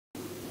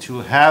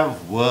to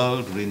have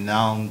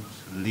world-renowned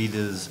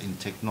leaders in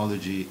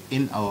technology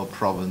in our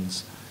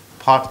province,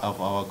 part of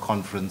our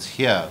conference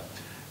here,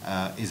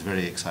 is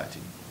very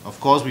exciting. Of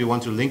course, we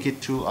want to link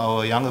it to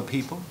our younger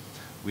people.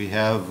 We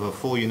have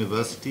 4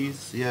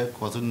 universities here,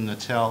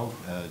 KwaZulu-Natal,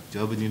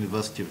 Durban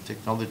University of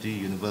Technology,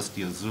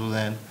 University of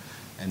Zululand,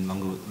 and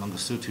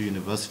Mangosuthu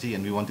University,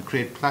 and we want to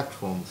create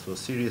platforms for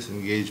serious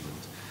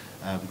engagement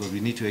because we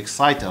need to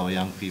excite our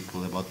young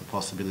people about the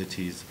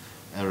possibilities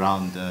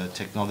around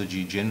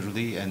technology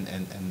generally and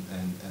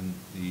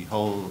the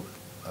whole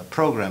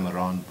program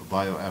around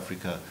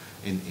BioAfrica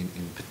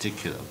in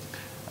particular.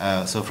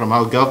 So from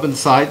our government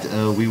side,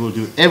 we will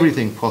do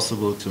everything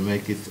possible to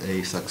make it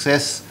a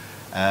success,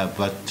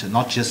 but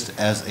not just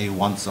as a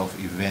once-off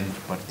event,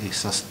 but a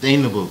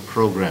sustainable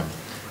program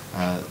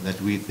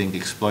that we think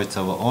exploits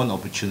our own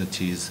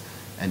opportunities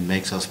and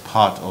makes us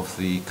part of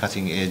the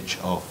cutting edge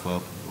of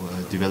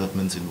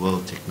developments in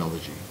world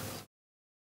technology.